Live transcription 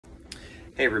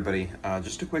Hey everybody,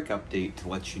 just a quick update to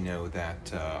let you know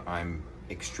that I'm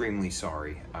extremely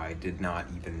sorry. I did not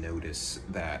even notice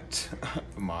that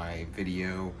my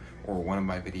video, or one of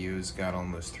my videos, got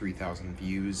almost 3,000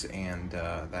 views, and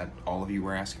that all of you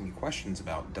were asking me questions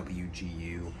about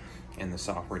WGU and the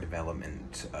software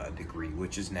development degree,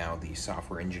 which is now the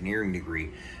software engineering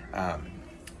degree.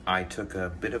 I took a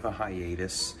bit of a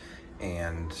hiatus,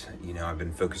 and I've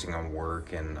been focusing on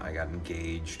work, and I got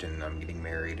engaged, and I'm getting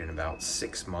married in about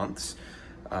 6 months.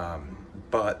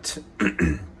 But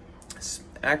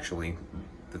actually,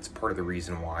 that's part of the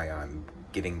reason why I'm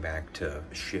getting back to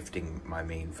shifting my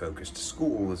main focus to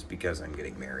school, is because I'm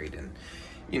getting married, and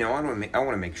I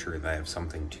want to make sure that I have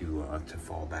something to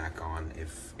fall back on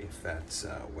if that's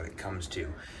what it comes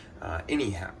to.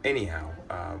 Anyhow,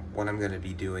 what I'm going to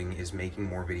be doing is making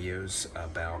more videos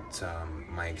about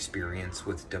my experience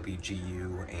with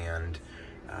WGU and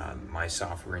my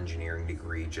software engineering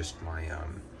degree, just my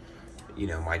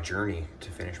my journey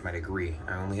to finish my degree.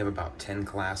 I only have about 10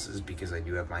 classes because I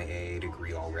do have my AA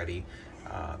degree already.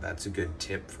 That's a good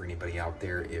tip for anybody out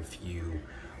there. If you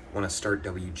want to start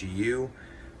WGU,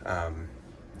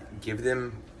 give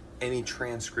them any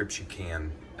transcripts you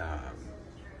can,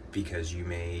 because you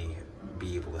may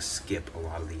be able to skip a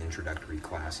lot of the introductory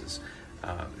classes.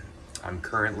 I'm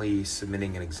currently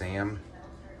submitting an exam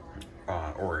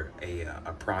or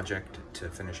a project to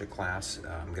finish a class.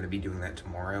 I'm going to be doing that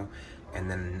tomorrow,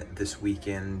 and then this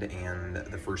weekend and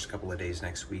the first couple of days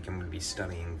next week I'm going to be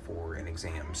studying for an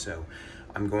exam. So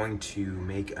I'm going to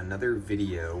make another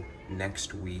video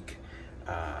next week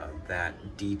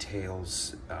that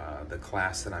details the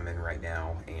class that I'm in right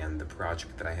now and the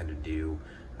project that I had to do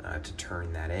to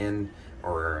turn that in,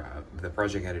 or the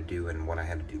project I had to do and what I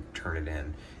had to do to turn it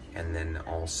in, and then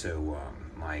also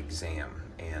my exam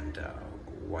and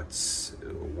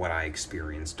what I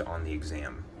experienced on the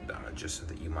exam, just so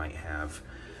that you might have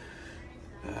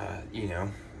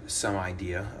some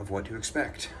idea of what to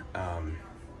expect.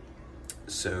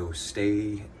 So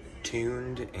stay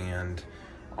tuned, and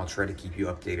I'll try to keep you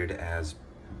updated as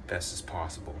best as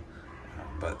possible.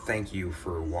 But thank you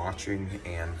for watching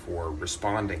and for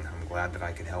responding. I'm glad that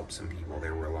I could help some people.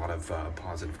 There were a lot of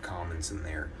positive comments in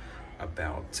there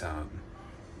about,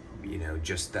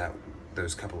 just that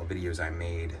those couple of videos I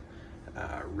made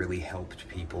really helped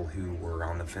people who were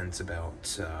on the fence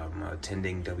about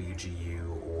attending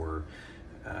WGU or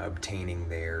obtaining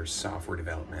their software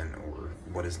development, or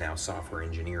what is now software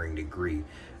engineering degree.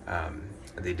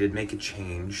 They did make a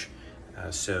change,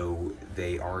 so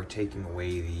they are taking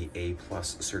away the A+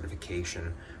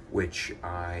 certification, which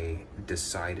I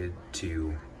decided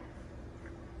to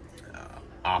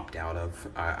opt out of.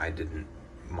 I didn't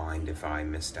mind if I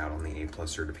missed out on the A+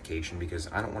 certification, because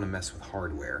I don't want to mess with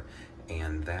hardware,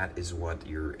 and that is what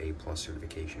your A+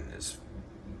 certification is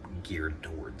geared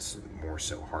towards, more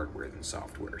so hardware than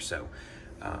software. So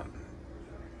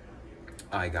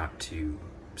I got to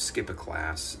skip a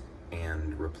class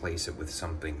and replace it with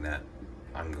something that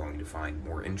I'm going to find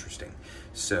more interesting.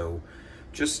 So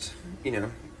just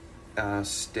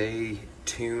stay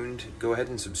tuned, go ahead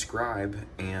and subscribe,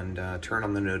 and turn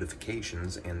on the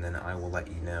notifications, and then I will let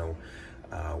you know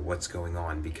what's going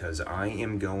on, because I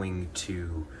am going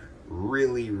to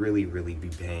really be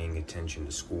paying attention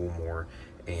to school more.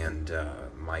 And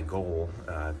my goal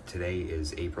today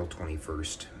is April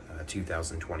 21st,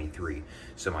 2023.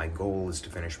 So my goal is to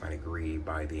finish my degree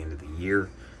by the end of the year.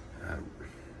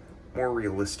 More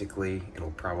realistically,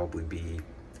 it'll probably be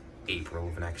April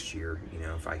of next year,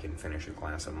 if I can finish a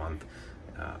class a month.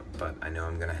 But I know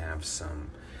I'm going to have some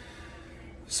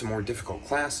more difficult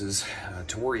classes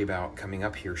to worry about coming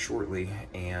up here shortly,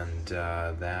 and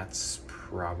that's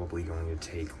probably going to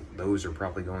take, those are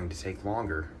probably going to take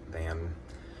longer than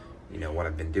what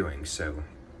I've been doing. So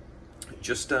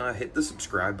just hit the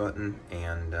subscribe button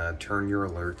and turn your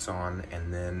alerts on,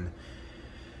 and then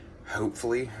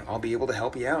hopefully I'll be able to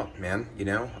help you out, man.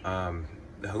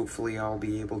 Hopefully I'll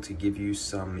be able to give you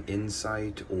some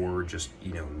insight, or just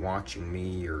watching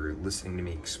me or listening to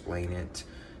me explain it,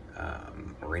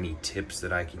 or any tips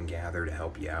that I can gather to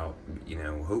help you out.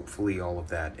 Hopefully all of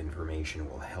that information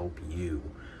will help you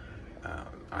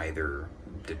either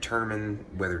determine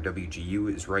whether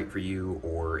WGU is right for you,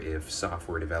 or if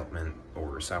software development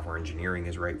or software engineering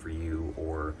is right for you,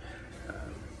 or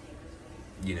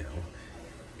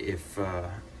if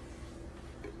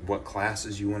what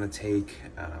classes you want to take,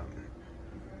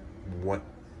 what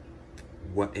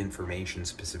information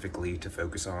specifically to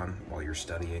focus on while you're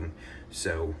studying.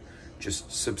 So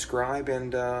just subscribe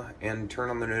and turn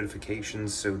on the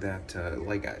notifications, so that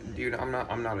dude, I'm not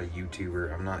a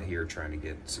YouTuber. I'm not here trying to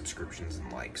get subscriptions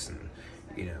and likes and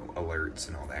you know, alerts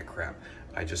and all that crap.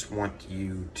 I just want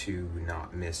you to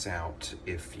not miss out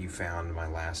if you found my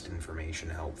last information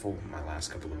helpful, my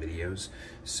last couple of videos.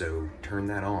 So turn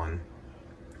that on,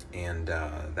 and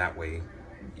that way,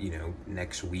 you know,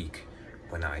 next week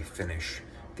when I finish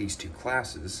these 2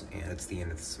 classes and it's the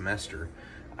end of the semester,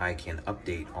 I can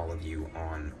update all of you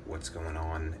on what's going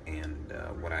on and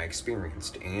what I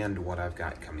experienced and what I've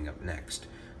got coming up next.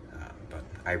 But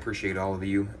I appreciate all of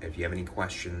you. If you have any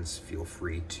questions, feel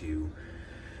free to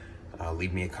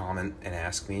leave me a comment and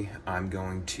ask me. I'm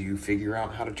going to figure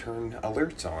out how to turn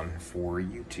alerts on for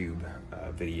YouTube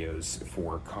videos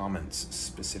for comments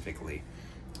specifically,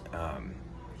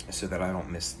 so that I don't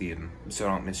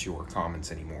miss your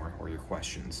comments anymore or your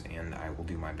questions, and I will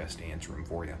do my best to answer them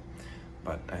for you.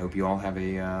 But I hope you all have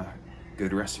a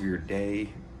good rest of your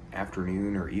day,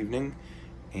 afternoon, or evening,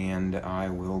 and I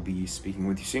will be speaking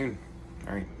with you soon.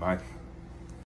 All right, bye.